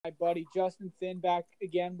buddy Justin Finn back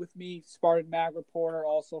again with me, Spartan Mag reporter,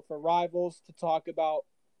 also for Rivals, to talk about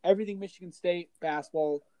everything Michigan State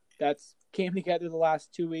basketball that's came together the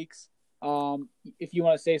last 2 weeks. If you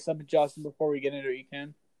want to say something, Justin, before we get into it, you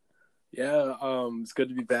can. Yeah, it's good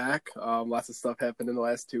to be back. Lots of stuff happened in the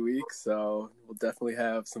last 2 weeks, so we'll definitely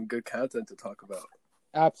have some good content to talk about.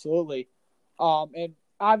 Absolutely. And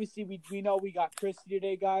obviously we know we got Christy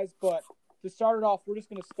today, guys, but to start it off, we're just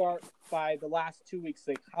going to start by the last 2 weeks,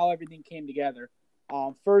 like how everything came together.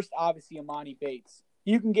 First, obviously, Emoni Bates.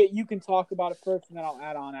 You can talk about it first, and then I'll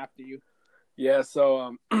add on after you. Yeah,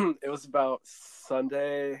 so it was about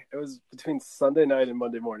Sunday. It was between Sunday night and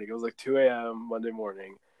Monday morning. It was like 2 a.m. Monday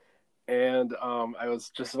morning. And I was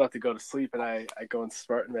just about to go to sleep, and I go in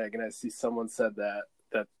Spartan Mag, and I see someone said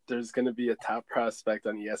that there's going to be a top prospect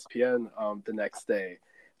on ESPN the next day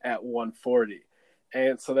at 1:40.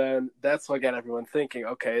 And so then that's what got everyone thinking,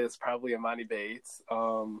 okay, it's probably Emoni Bates.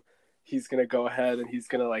 He's going to go ahead and he's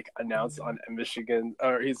going to announce on Michigan,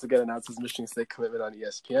 or he's going to announce his Michigan State commitment on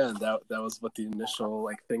ESPN. That was what the initial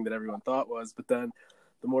thing that everyone thought was. But then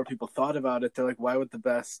the more people thought about it, they're like, why would the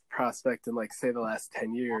best prospect in say the last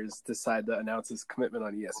 10 years decide to announce his commitment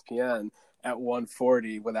on ESPN at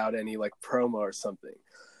 1:40 without any promo or something?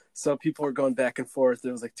 So people were going back and forth.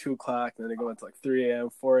 It was 2 o'clock, and then they go into 3 a.m.,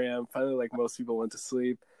 4 a.m. Finally, most people went to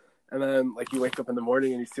sleep. And then, you wake up in the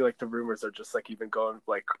morning and you see, the rumors are just, even going,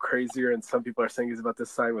 crazier. And some people are saying he's about to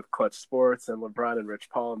sign with Clutch Sports and LeBron and Rich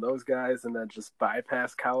Paul and those guys, and then just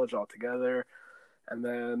bypass college altogether. And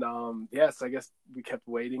then, so I guess we kept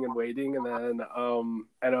waiting and waiting. And then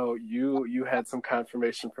I know you had some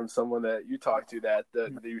confirmation from someone that you talked to that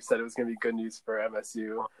you said it was going to be good news for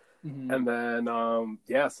MSU. Mm-hmm. And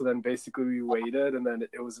then, so then basically we waited, and then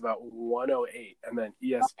it was about 1:08, and then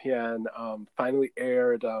ESPN finally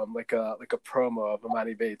aired a promo of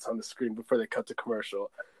Emoni Bates on the screen before they cut to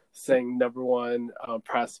commercial, saying number one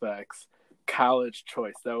prospects, college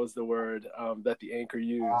choice. That was the word that the anchor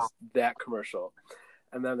used, that commercial.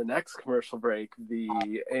 And then the next commercial break,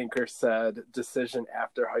 the anchor said decision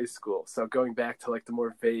after high school. So going back to the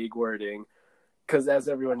more vague wording, because as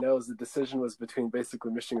everyone knows, the decision was between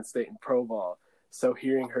basically Michigan State and Pro Ball. So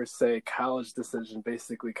hearing her say college decision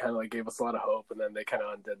basically kind of gave us a lot of hope, and then they kind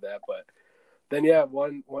of undid that. But then,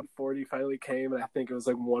 1:40 finally came, and I think it was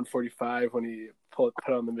 1:45 when he put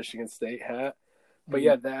on the Michigan State hat. But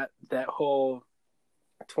that whole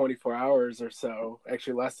 24 hours or so,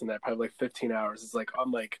 actually less than that, probably 15 hours, is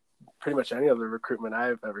unlike pretty much any other recruitment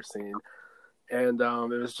I've ever seen. And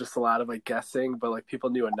it was just a lot of guessing, but people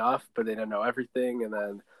knew enough, but they didn't know everything. And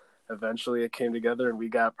then eventually it came together, and we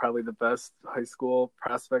got probably the best high school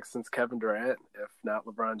prospect since Kevin Durant, if not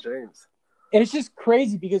LeBron James. And it's just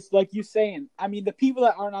crazy because, you saying, I mean, the people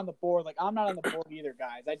that aren't on the board, I'm not on the board either,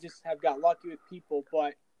 guys. I just have got lucky with people,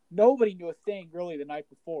 but nobody knew a thing really the night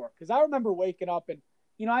before. Because I remember waking up and,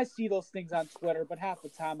 I see those things on Twitter, but half the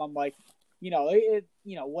time I'm like,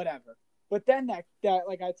 whatever. But then that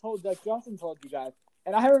Justin told you guys,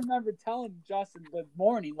 and I remember telling Justin the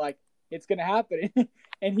morning, it's going to happen.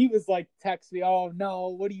 And he was text me, oh no,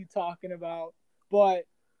 what are you talking about? But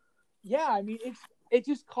yeah, I mean, it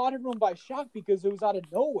just caught everyone by shock because it was out of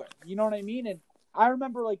nowhere. You know what I mean? And I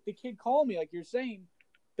remember the kid called me, you're saying,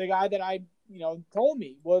 the guy that I, told me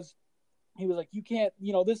he was you can't,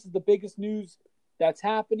 this is the biggest news that's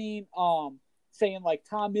happening. Saying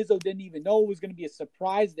Tom Izzo didn't even know it was going to be a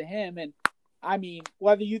surprise to him. And I mean,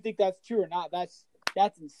 whether you think that's true or not, that's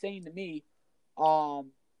insane to me.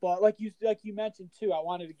 But like you mentioned too, I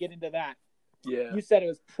wanted to get into that. Yeah. You said it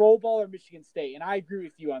was Pro Ball or Michigan State, and I agree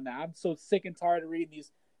with you on that. I'm so sick and tired of reading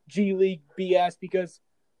these G League BS because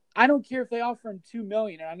I don't care if they offer him $2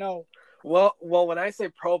 million. And I know. Well, when I say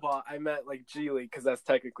Pro Ball, I meant G League because that's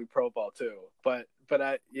technically Pro Ball too. But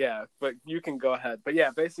you can go ahead. But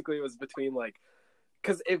yeah, basically it was between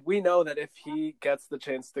because if we know that if he gets the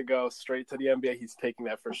chance to go straight to the NBA, he's taking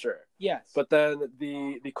that for sure. Yes. But then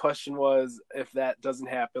the question was, if that doesn't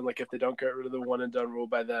happen, if they don't get rid of the one and done rule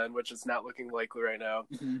by then, which is not looking likely right now,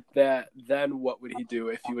 mm-hmm. that then what would he do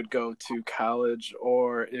if he would go to college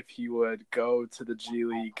or if he would go to the G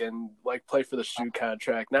League and play for the shoe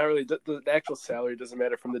contract? Not really, the actual salary doesn't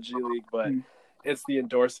matter from the G League, but mm-hmm. it's the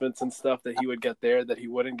endorsements and stuff that he would get there that he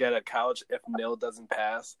wouldn't get at college if NIL doesn't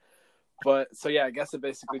pass. But so yeah, I guess it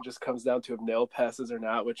basically just comes down to if NIL passes or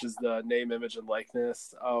not, which is the name, image, and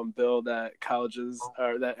likeness bill that colleges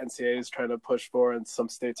or that NCAA is trying to push for, and some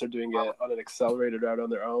states are doing it on an accelerated route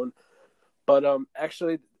on their own. But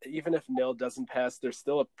actually, even if NIL doesn't pass, there's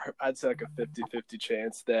still I'd say a 50-50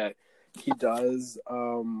 chance that he does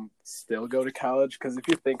still go to college. Because if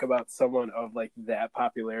you think about someone of that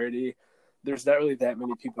popularity, there's not really that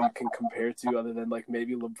many people you can compare to other than like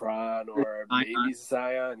maybe LeBron or maybe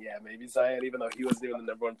Zion. Yeah, maybe Zion, even though he wasn't even the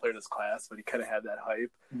number one player in his class, but he kind of had that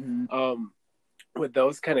hype. Mm-hmm. With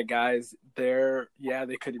those kind of guys, they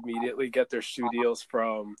could immediately get their shoe deals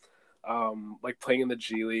from like playing in the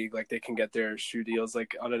G League. Like they can get their shoe deals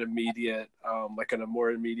like on an immediate, like on a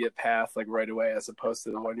more immediate path, like right away, as opposed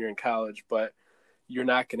to the 1 year in college. But you're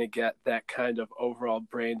not going to get that kind of overall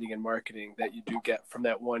branding and marketing that you do get from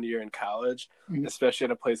that 1 year in college, Mhm. especially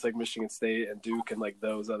in a place like Michigan State and Duke and like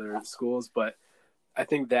those other schools. But I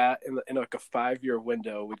think that in like a 5 year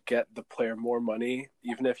window would get the player more money,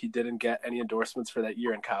 even if he didn't get any endorsements for that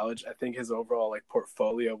year in college. I think his overall like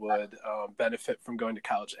portfolio would benefit from going to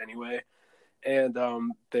college anyway. And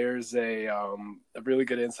there's a really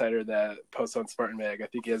good insider that posts on Spartan Mag. I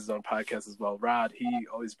think he has his own podcast as well. Rod, he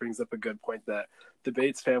always brings up a good point that the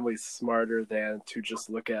Bates family is smarter than to just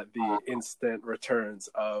look at the instant returns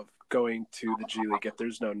of going to the G League if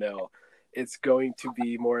there's no nil. It's going to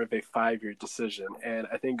be more of a 5 year decision. And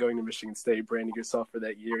I think going to Michigan State, branding yourself for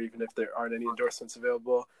that year, even if there aren't any endorsements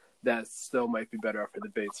available, that still might be better for the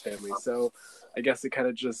Bates family. So I guess it kind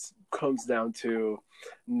of just comes down to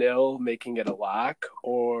nil making it a lock,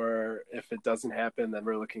 or if it doesn't happen, then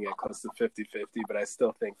we're looking at close to 50-50. But I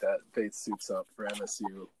still think that Bates suits up for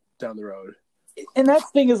MSU down the road. And that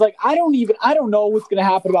thing is like, I don't know what's going to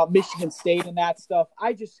happen about Michigan State and that stuff.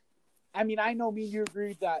 I know me and you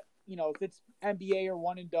agreed that, if it's NBA or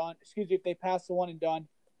one and done, if they pass the one and done,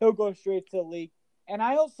 he'll go straight to the league. And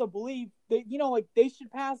I also believe that, they should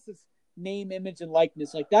pass this name, image, and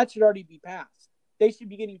likeness. Like, that should already be passed. They should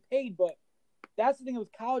be getting paid. But that's the thing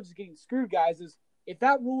with college is getting screwed, guys, is if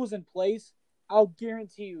that rule is in place, I'll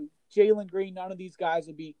guarantee you Jalen Green, none of these guys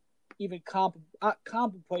will be even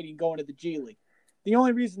contemplating going to the G League. The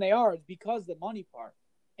only reason they are is because of the money part.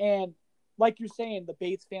 And like you're saying, the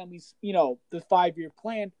Bates family's, the 5 year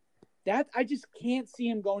plan, that I just can't see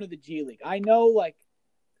him going to the G League. I know, like,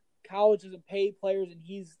 college doesn't pay players, and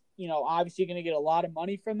he's, obviously going to get a lot of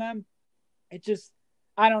money from them. It just,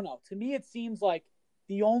 I don't know. To me, it seems like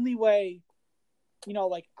the only way,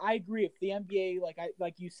 I agree if the NBA,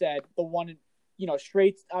 like you said, the one,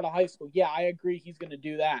 straight out of high school, yeah, I agree he's going to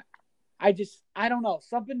do that. I don't know.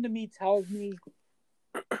 Something to me tells me,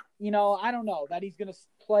 I don't know, that he's going to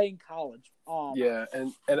play in college. Yeah,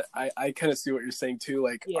 and I kind of see what you're saying too.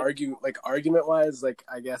 Like, Yeah. Argument wise, like,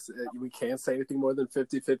 I guess we can't say anything more than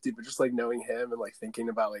 50-50, but just like knowing him and like thinking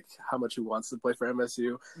about like how much he wants to play for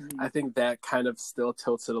MSU, I think that kind of still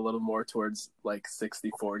tilts it a little more towards like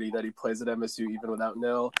 60-40 that he plays at MSU even without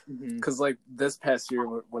nil. Because like this past year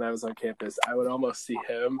when I was on campus, I would almost see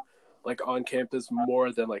him like on campus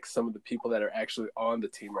more than like some of the people that are actually on the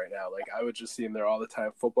team right now. Like I would just see him there all the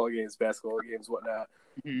time, football games, basketball games, whatnot.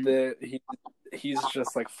 He's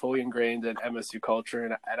just like fully ingrained in MSU culture,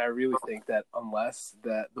 and I really think that unless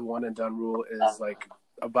that the one and done rule is like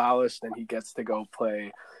abolished and he gets to go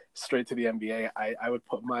play straight to the NBA, I would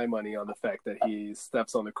put my money on the fact that he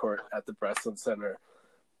steps on the court at the Breslin Center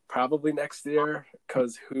probably next year,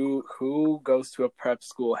 because who goes to a prep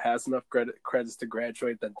school, has enough credits to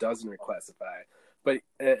graduate, that doesn't reclassify? But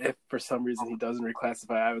if for some reason he doesn't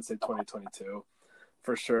reclassify, I would say 2022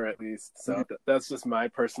 for sure, at least. So that's just my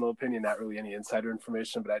personal opinion, not really any insider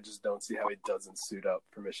information, but I just don't see how he doesn't suit up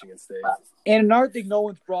for Michigan State. And another thing no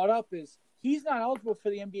one's brought up is he's not eligible for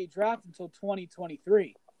the NBA draft until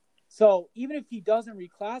 2023. So even if he doesn't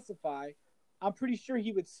reclassify, I'm pretty sure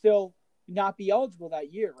he would still not be eligible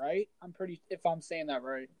that year, right? If I'm saying that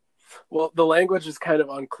right. Well, the language is kind of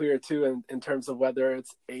unclear too in terms of whether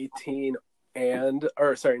it's 19 and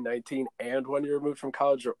 1 year removed from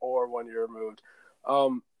college or 1 year removed.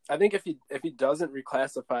 I think if he doesn't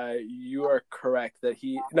reclassify, you are correct that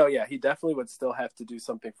he definitely would still have to do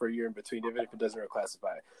something for a year in between, even if it doesn't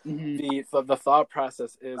reclassify. The thought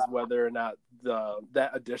process is whether or not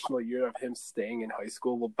that additional year of him staying in high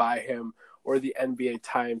school will buy him or the NBA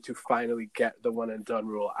time to finally get the one and done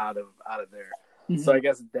rule out of there. So I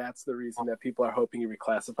guess that's the reason that people are hoping he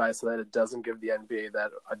reclassifies, so that it doesn't give the NBA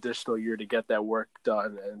that additional year to get that work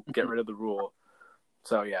done and get rid of the rule.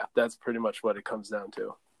 So yeah, that's pretty much what it comes down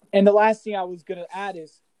to. And the last thing I was going to add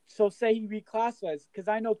is, so say he reclassifies, because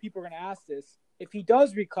I know people are going to ask this. If he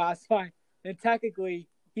does reclassify, then technically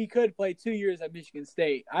he could play 2 years at Michigan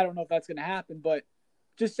State. I don't know if that's going to happen, but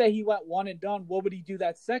just say he went one and done. What would he do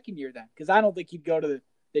that second year then? Because I don't think he'd go to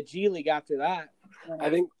the G League after that. I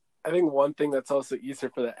think one thing that's also easier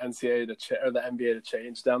for the NCAA or the NBA to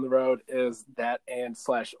change down the road is that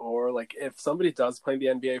 /or. Like if somebody does play the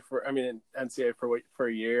NCAA for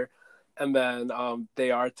a year, and then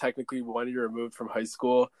they are technically 1 year removed from high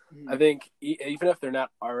school. Mhm. I think even if they're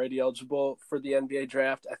not already eligible for the NBA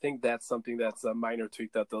draft, I think that's something that's a minor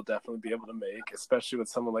tweak that they'll definitely be able to make, especially with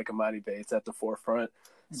someone like Amani Bates at the forefront.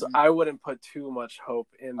 So Mhm. I wouldn't put too much hope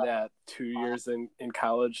in that 2 years in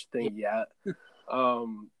college thing yet.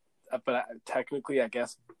 But technically, I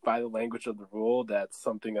guess by the language of the rule, that's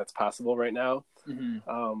something that's possible right now.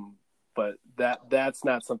 Mhm. But that's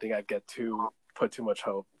not something I'd put too much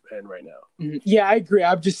hope in right now. Mhm. Yeah, I agree.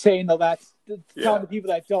 I'm just saying though that's telling Yeah. the people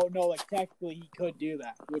that don't know, like technically he could do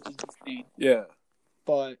that, which is insane. Yeah.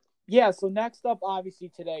 But yeah, so next up, obviously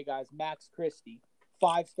today, guys, Max Christie,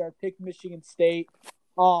 5-star pick, Michigan State.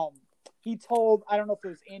 He told, I don't know if it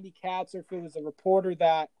was Andy Katz or if it was a reporter,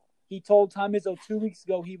 that he told Tom Izzo 2 weeks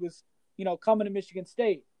ago he was, coming to Michigan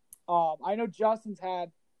State. I know Justin's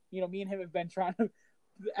had, me and him have been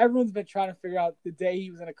everyone's been trying to figure out the day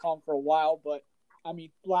he was going to come for a while, but I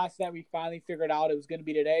mean, last night we finally figured out it was going to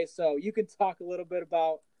be today. So you could talk a little bit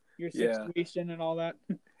about your situation and all that.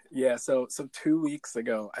 Yeah, so 2 weeks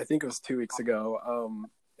ago, I think it was 2 weeks ago,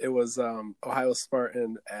 it was Ohio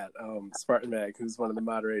Spartan at Spartan Mag, who's one of the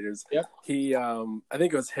moderators. Yep. He, I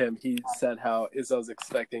think it was him. He said how Izzo's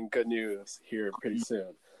expecting good news here pretty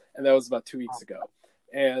soon, and that was about 2 weeks ago.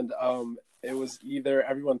 And it was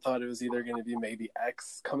everyone thought it was either going to be maybe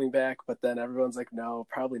X coming back, but then everyone's like, no,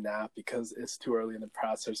 probably not, because it's too early in the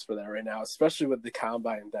process for that right now, especially with the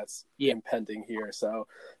combine that's impending here. So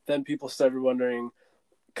then people started wondering,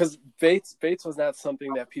 because Bates was not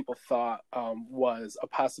something that people thought was a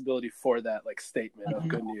possibility for that like statement of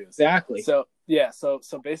good news. Exactly. So yeah, so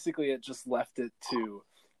basically it just left it to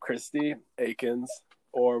Christie, Akins,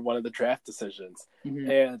 or one of the draft decisions. Mhm.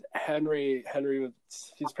 And Henry,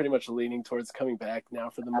 he's pretty much leaning towards coming back now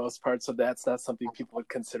for the most part. So that's not something people would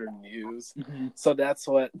consider news. Mm-hmm. So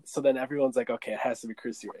then everyone's like, okay, it has to be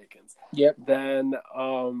Christie or Akins. Yep.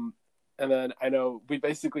 And then I know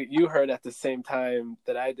you heard at the same time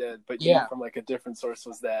that I did, but you from like a different source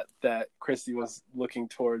was that Christie was looking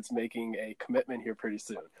towards making a commitment here pretty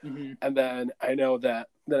soon. Mm-hmm. And then I know that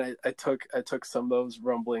then I took some of those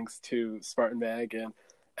rumblings to Spartan Mag,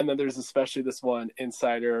 and then there's especially this one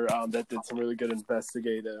insider that did some really good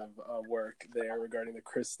investigative work there regarding the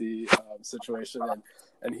Christie situation,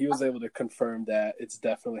 and he was able to confirm that it's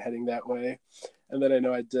definitely heading that way. And then I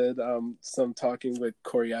know I did some talking with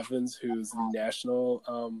Corey Evans, who's the national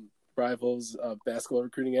Rivals basketball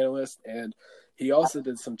recruiting analyst, and he also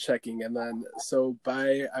did some checking. And then so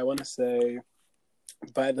I want to say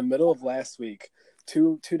by the middle of last week,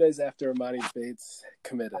 two days after Amani Bates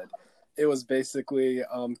committed, it was basically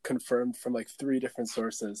confirmed from like 3 different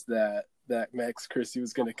sources that Max Christie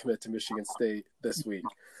was going to commit to Michigan State this week.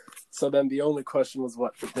 So then the only question was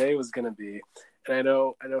what the day was going to be. And I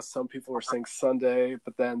know some people were saying Sunday,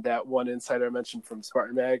 but then that one insider I mentioned from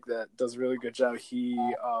Spartan Mag that does a really good job, he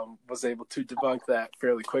was able to debunk that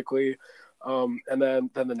fairly quickly. And then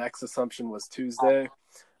the next assumption was Tuesday.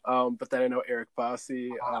 But then I know Eric Bossi,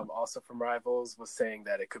 also from Rivals, was saying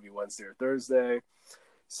that it could be Wednesday or Thursday.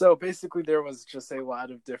 So basically there was just a lot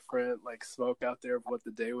of different like smoke out there of what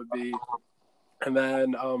the day would be. And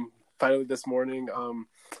then finally this morning,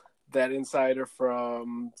 that insider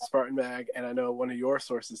from Spartan Mag, and I know one of your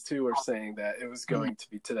sources too, were saying that it was going to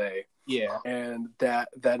be today. Yeah. And that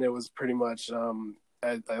it was pretty much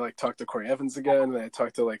I like talked to Corey Evans again, and I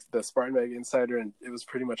talked to like the Spartan Mag insider, and it was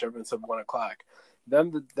pretty much everyone said 1:00.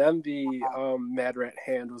 Then the Mad Rat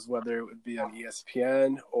hand was whether it would be on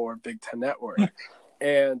ESPN or Big Ten Network.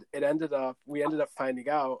 And we ended up finding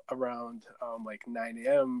out around like 9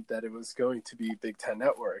 a.m. that it was going to be Big Ten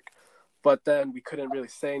Network. But then we couldn't really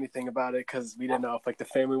say anything about it because we didn't know if like the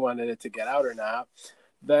family wanted it to get out or not.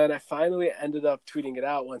 Then I finally ended up tweeting it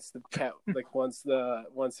out once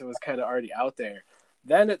it was kind of already out there.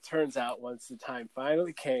 Then it turns out once the time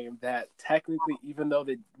finally came that technically, even though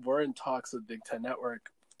they were in talks with Big Ten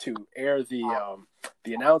Network to air the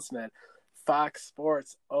announcement, Fox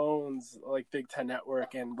Sports owns like Big Ten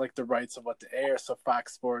Network and like the rights of what to air. So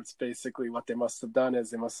Fox Sports, basically what they must have done is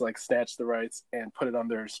they must like snatch the rights and put it on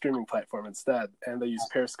their streaming platform instead. And they use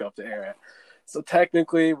Periscope to air it. So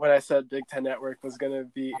technically when I said Big Ten Network was going to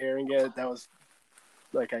be airing it, that was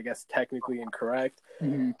like, I guess technically incorrect.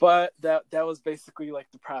 Mm-hmm. But that was basically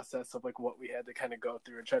like the process of like what we had to kind of go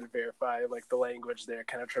through and try to verify like the language there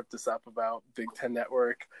kind of tripped us up about Big Ten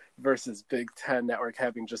Network versus Big Ten Network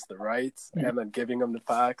having just the rights and then giving them to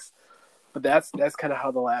Fox. But that's kind of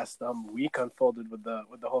how the last week unfolded with the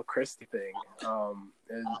whole Christie thing.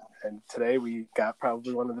 And today we got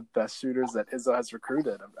probably one of the best shooters that Izzo has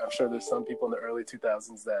recruited. I'm sure there's some people in the early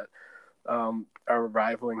 2000s that are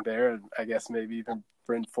rivaling there, and I guess maybe even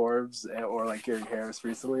Bryn Forbes or like Gary Harris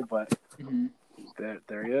recently, but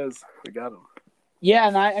there he is. We got him. Yeah,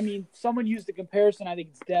 and I mean, someone used the comparison. I think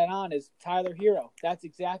it's dead on. Is Tyler Hero? That's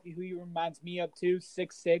exactly who he reminds me of too.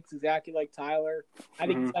 6'6", exactly like Tyler. I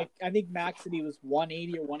think I think Max said he was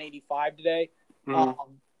 180 or 185 today.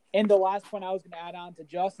 And the last point I was going to add on to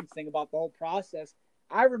Justin's thing about the whole process,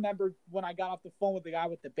 I remember when I got off the phone with the guy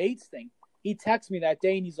with the Bates thing, he texted me that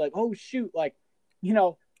day and he's like, "Oh shoot, like,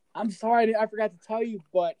 I'm sorry I forgot to tell you,"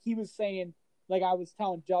 but he was saying, like I was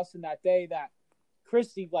telling Justin that day, that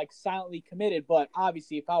Christie like silently committed, but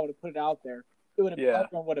obviously if I would have put it out there, it would have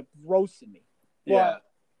everyone would have roasted me. But,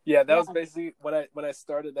 that was basically when I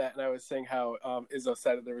started that, and I was saying how Izzo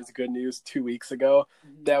said that there was good news 2 weeks ago.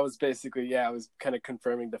 That was basically I was kind of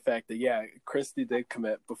confirming the fact that Christie did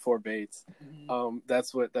commit before Bates.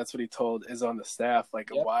 That's what he told Izzo on the staff like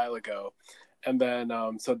a while ago. And then,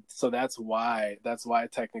 so that's why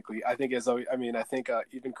technically I think Izzo. I mean, I think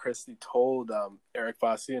even Christie told Eric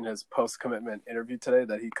Fossey in his post-commitment interview today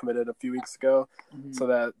that he committed a few weeks ago. So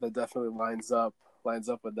that definitely lines up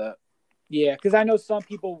with that. Yeah, because I know some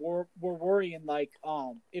people were worrying like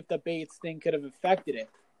if the Bates thing could have affected it,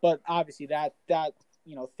 but obviously that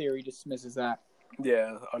theory dismisses that.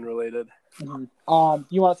 Yeah, unrelated. You want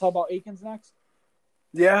to talk about Akins next?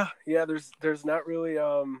 Yeah. There's not really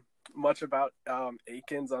much about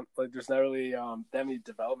Akins on there's not really that many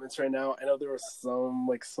developments right now. I know there was some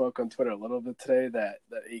like smoke on Twitter a little bit today that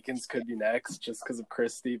Akins could be next just because of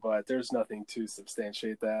Christie, but there's nothing to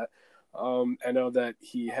substantiate that. I know that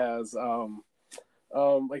he has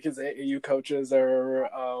like his AAU coaches are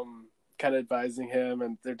kind of advising him,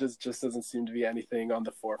 and there just doesn't seem to be anything on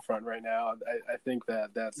the forefront right now. I think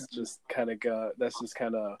that's just kind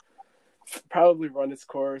of probably run its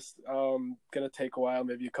course. Gonna take a while,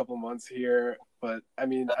 maybe a couple months here, but I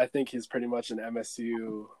mean, I think he's pretty much an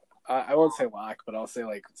MSU. I won't say lock, but I'll say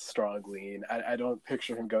like strong lean. I don't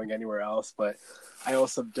picture him going anywhere else, but I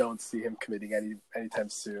also don't see him committing anytime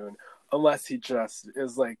soon, unless he just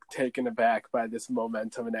is like taken aback by this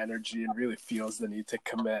momentum and energy and really feels the need to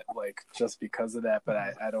commit like just because of that. But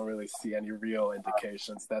I don't really see any real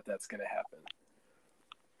indications that that's going to happen.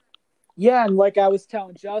 Yeah, and like I was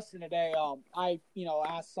telling Justin today, I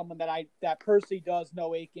asked someone that personally does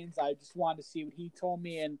know Akins. I just wanted to see what he told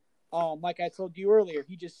me, and like I told you earlier,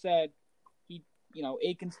 he just said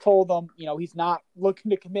Akins told him he's not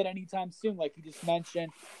looking to commit anytime soon, like you just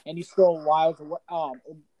mentioned, and he's still a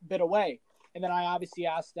bit away. And then I obviously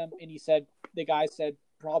asked him, and the guy said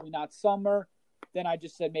probably not summer. Then I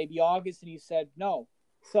just said maybe August, and he said no.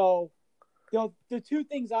 So the two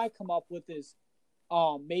things I come up with is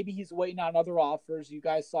maybe he's waiting on other offers. You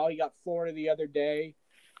guys saw he got Florida the other day.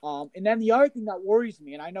 And then the other thing that worries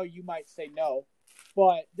me, and I know you might say no,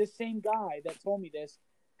 but this same guy that told me this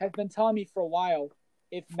has been telling me for a while,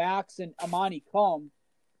 if Max and Amani come,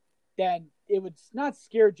 then it would not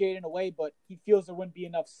scare Jaden away, but he feels there wouldn't be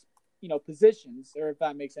enough, positions, or if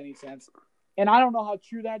that makes any sense. And I don't know how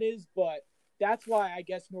true that is, but that's why I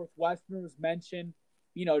guess Northwestern was mentioned,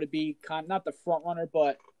 to be not the front runner,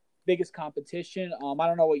 but biggest competition. I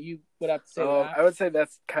don't know what you would have to say to that. I would say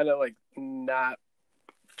that's kind of like not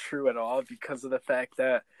true at all because of the fact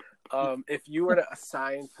that if you were to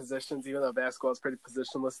assign positions, even though basketball is pretty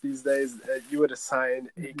positionless these days, you would assign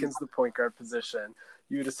Akins the point guard position,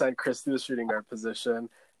 you would assign Christie the shooting guard position,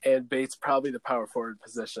 and Bates probably the power forward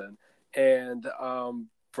position, and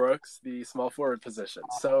Brooks the small forward position.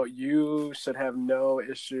 So you should have no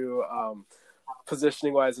issue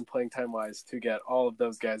positioning wise and playing time wise to get all of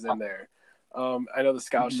those guys in there. I know the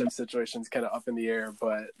scholarship situation is kind of up in the air,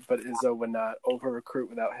 but Izzo would not over recruit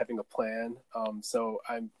without having a plan. So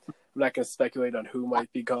I'm not going to speculate on who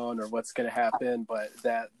might be gone or what's going to happen, but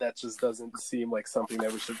that just doesn't seem like something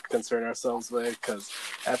that we should concern ourselves with, because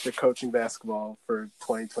after coaching basketball for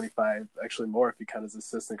 2025, actually more if he count his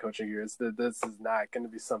assistant coaching years, this is not going to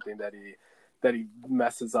be something that he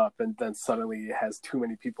messes up and then suddenly has too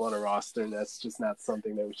many people on a roster. That's just not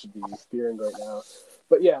something that we should be fearing right now.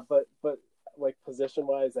 But yeah, but like position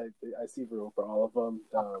wise, I see room for all of them.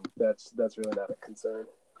 That's really not a concern.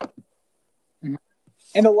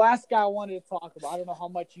 And the last guy I wanted to talk about, I don't know how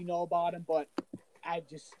much you know about him, but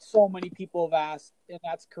so many people have asked, and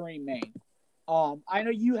that's Kareem Maine. I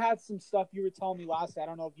know you had some stuff you were telling me last. I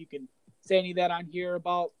don't know if you can say any of that on here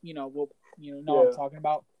about, what I'm talking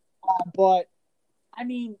about. But I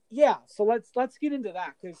mean, yeah. So let's get into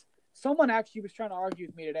that, because someone actually was trying to argue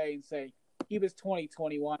with me today and say he was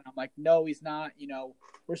 2021. I'm like, no, he's not.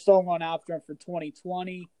 We're still going after him for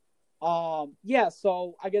 2020. Yeah.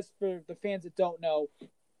 So I guess for the fans that don't know,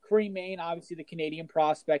 Kareem Maine, obviously the Canadian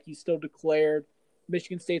prospect, he's still declared.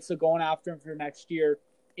 Michigan State's still going after him for next year.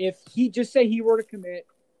 If he just say he were to commit,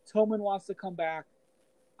 Tillman wants to come back.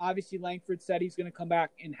 Obviously, Langford said he's going to come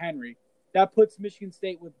back in Henry. That puts Michigan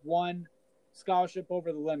State with one scholarship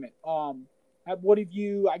over the limit. What have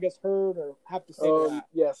you, I guess, heard or have to say to that?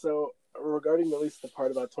 Yeah, so regarding at least the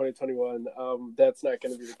part about 2021, that's not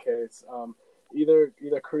going to be the case. Either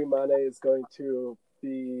Kareem Mane is going to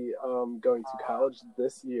be going to college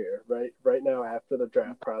this year, right now after the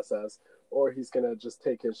draft process, or he's going to just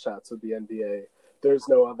take his shots with the NBA. There's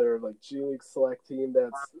no other like G League select team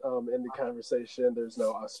that's in the conversation. There's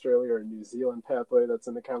no Australia or New Zealand pathway that's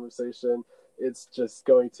in the conversation. It's just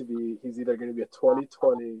going to be, he's either going to be a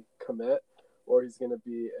 2020 commit or he's going to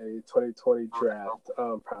be a 2020 draft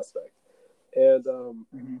prospect. And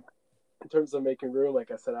in terms of making room,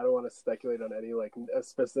 like I said, I don't want to speculate on any like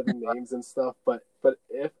specific names and stuff, but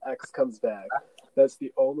if X comes back, that's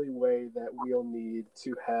the only way that we'll need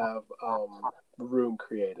to have room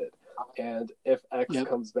created. And if X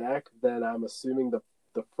comes back, then I'm assuming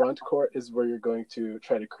the front court is where you're going to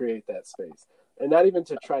try to create that space. And not even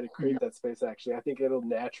to try to create that space, actually. I think it'll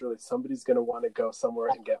naturally, somebody's going to want to go somewhere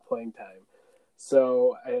and get playing time.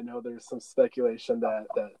 So I know there's some speculation that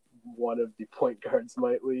one of the point guards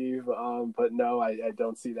might leave, but no, I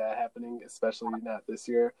don't see that happening, especially not this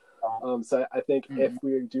year. So I think if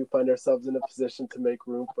we do find ourselves in a position to make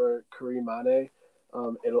room for Kareem Mane,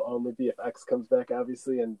 it'll only be if X comes back,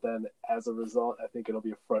 obviously, and then as a result, I think it'll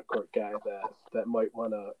be a front court guy that might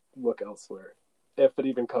want to look elsewhere, if it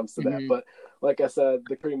even comes to that. But like I said,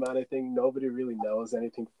 the Kareem Mane thing, nobody really knows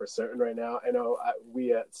anything for certain right now. I know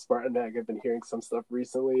we at Spartan Mag have been hearing some stuff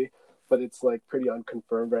recently, but it's like pretty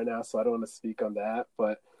unconfirmed right now, so I don't want to speak on that.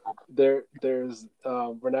 But there's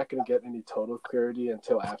we're not going to get any total clarity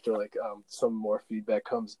until after like some more feedback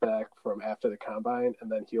comes back from after the combine,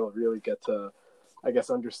 and then he'll really get to, I guess,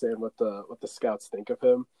 understand what the scouts think of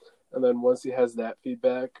him. And then once he has that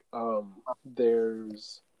feedback,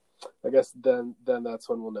 there's, I guess then that's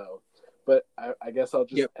when we'll know. But I guess I'll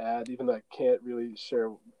just add, even though I can't really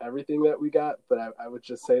share everything that we got, but I would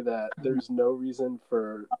just say that there's no reason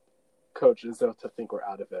for Coach Izzo to think we're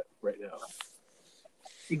out of it right now.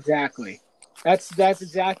 Exactly. That's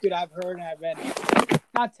exactly what I've heard, and I've been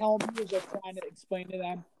not telling people, just trying to explain to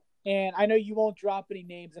them. And I know you won't drop any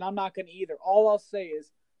names, and I'm not going to either. All I'll say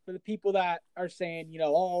is, for the people that are saying,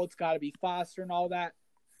 it's got to be Foster and all that,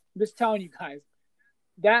 I'm just telling you guys,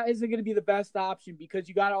 that isn't going to be the best option, because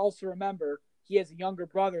you got to also remember he has a younger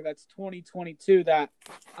brother that's 2022 that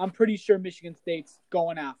I'm pretty sure Michigan State's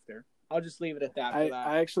going after. I'll just leave it at that.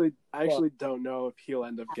 I actually don't know if he'll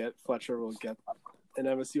end up Fletcher will get an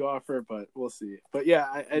MSU offer, but we'll see. But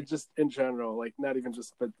yeah, I just in general, like not even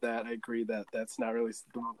just for that, I agree that that's not really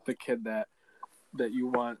the kid that you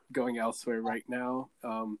want going elsewhere right now.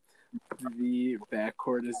 The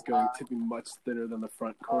backcourt is going to be much thinner than the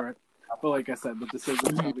front court. But like I said, the decision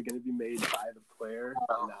is probably going to be made by the player,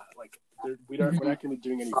 and not like we're not going to be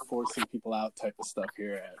doing any forcing people out type of stuff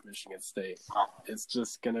here at Michigan State. It's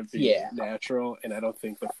just going to be natural, and I don't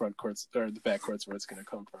think the front courts or the back courts where it's going to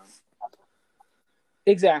come from.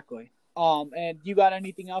 Exactly. And you got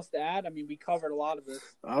anything else to add? I mean, we covered a lot of this.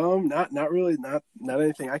 Not really, not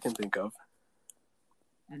anything I can think of.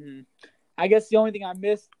 Mm-hmm. I guess the only thing I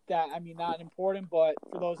missed not important, but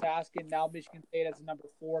for those asking, now Michigan State has a number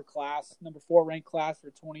 4 ranked class for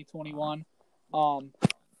 2021.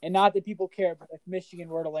 And not that people care, but if Michigan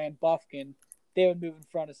were to land Buffkin, they would move in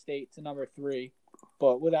front of State to number 3.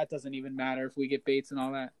 But that doesn't even matter if we get Bates and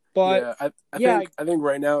all that. But I think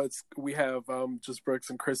right now we have just Brooks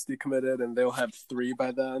and Christie committed, and they'll have 3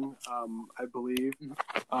 by then, I believe,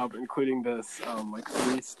 including this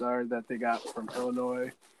 3-star that they got from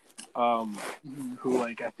Illinois. Who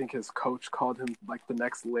I think his coach called him the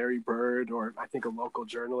next Larry Bird, or I think a local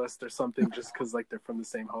journalist or something, just because they're from the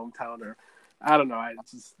same hometown, or I don't know,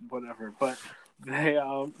 just whatever. But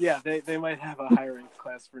they might have a higher ranked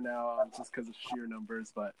class for now, just because of sheer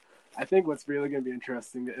numbers. But I think what's really going to be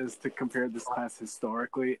interesting is to compare this class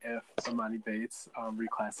historically if Emoni Bates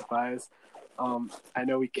reclassifies. I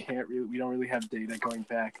know we don't really have data going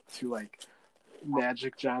back to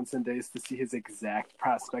Magic Johnson days to see his exact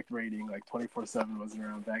prospect rating. 24/7 wasn't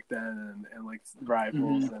around back then, and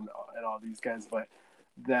Rivals and all these guys, but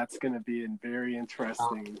that's going to be a very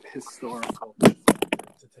interesting historical to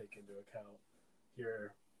take into account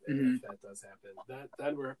here. If that does happen,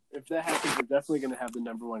 if that happens, we're definitely going to have the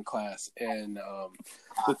number 1 class in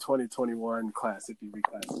the 2021 class if you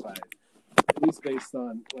reclassified, at least based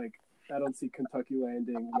on I don't see Kentucky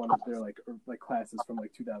landing one of their like classes from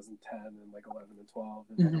like 2010 and like 11 and 12.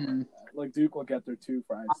 And like Duke will get their 2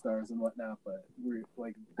 5-stars and whatnot, but we're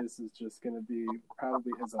like this is just going to be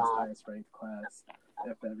probably Izzo's highest ranked class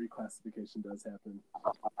if that reclassification does happen.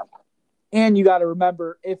 And you got to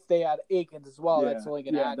remember, if they had Akins as well, Yeah, that's only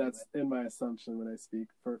going to add. That's in my assumption when I speak.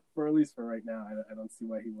 For at least for right now, I don't see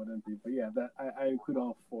why he wouldn't be. But yeah, that I include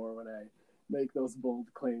all 4 when I make those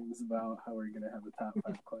bold claims about how we're going to have a top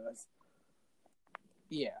 5 class.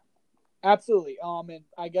 Yeah, absolutely. And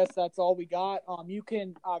I guess that's all we got. You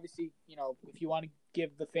can obviously, if you want to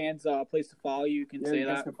give the fans a place to follow you, you can say you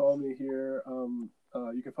guys that. can follow me here.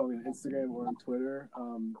 You can follow me on Instagram or on Twitter,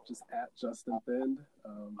 just at Justin Thind.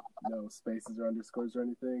 No spaces or underscores or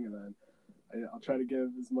anything. And then I'll try to give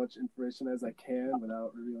as much information as I can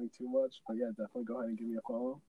without revealing too much. But yeah, definitely go ahead and give me a follow.